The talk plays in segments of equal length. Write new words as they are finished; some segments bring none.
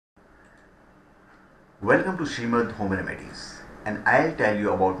Welcome to Shrimad Home Remedies, and I'll tell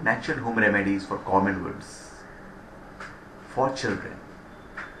you about natural home remedies for common wounds. For children.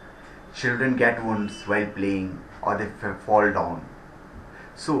 Children get wounds while playing or they fall down.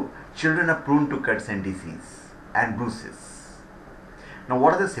 So, children are prone to cuts and disease and bruises. Now,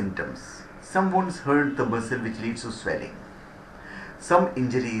 what are the symptoms? Some wounds hurt the muscle which leads to swelling. Some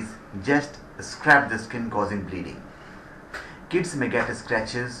injuries just scrape the skin causing bleeding. Kids may get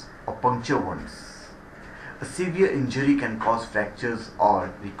scratches or puncture wounds. A severe injury can cause fractures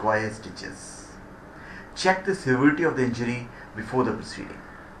or require stitches. Check the severity of the injury before the proceeding.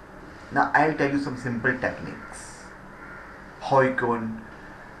 Now I'll tell you some simple techniques. How you can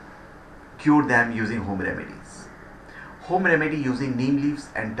cure them using home remedies. Home remedy using neem leaves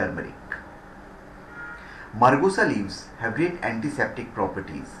and turmeric. Margosa leaves have great antiseptic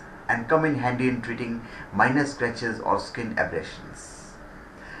properties and come in handy in treating minor scratches or skin abrasions.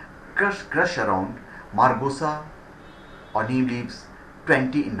 Crush around Margosa or neem leaves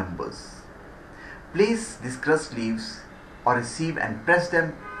 20 in numbers. Place these crushed leaves or a sieve and press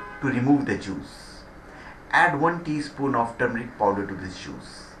them to remove the juice. Add 1 teaspoon of turmeric powder to this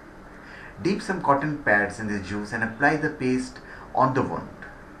juice. Dip some cotton pads in this juice and apply the paste on the wound.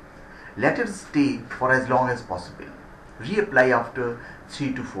 Let it stay for as long as possible. Reapply after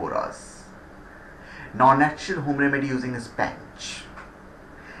 3 to 4 hours. Now, natural home remedy using a sponge.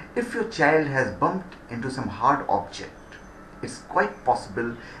 If your child has bumped into some hard object, it's quite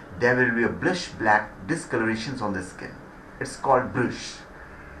possible there will be a bluish black discolorations on the skin. It's called bruise.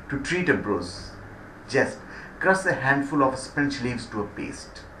 To treat a bruise, just crush a handful of sponge leaves to a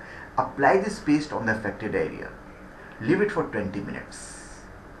paste. Apply this paste on the affected area. Leave it for 20 minutes.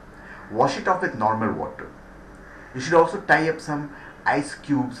 Wash it off with normal water. You should also tie up some ice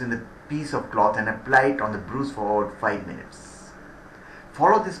cubes in a piece of cloth and apply it on the bruise for about 5 minutes.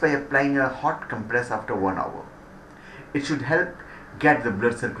 Follow this by applying a hot compress after 1 hour. It should help get the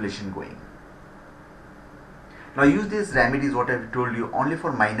blood circulation going. Now use these remedies what I have told you only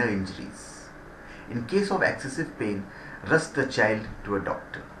for minor injuries. In case of excessive pain, rush the child to a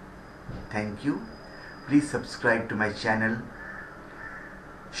doctor. Thank you. Please subscribe to my channel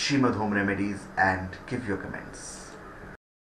Shrimad Home Remedies and give your comments.